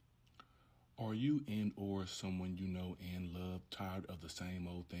Are you and or someone you know and love tired of the same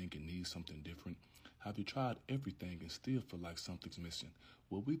old thing and need something different? Have you tried everything and still feel like something's missing?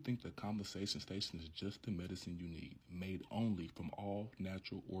 Well, we think the Conversation Station is just the medicine you need, made only from all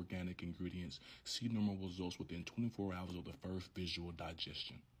natural organic ingredients. See normal results within 24 hours of the first visual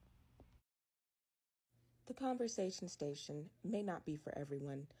digestion. The Conversation Station may not be for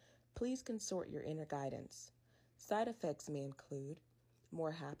everyone. Please consort your inner guidance. Side effects may include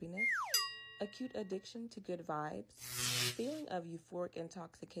more happiness, acute addiction to good vibes, feeling of euphoric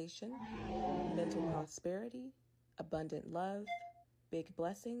intoxication, mental prosperity, abundant love, big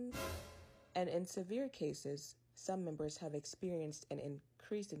blessings, and in severe cases, some members have experienced an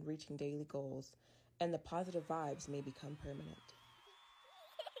increase in reaching daily goals, and the positive vibes may become permanent.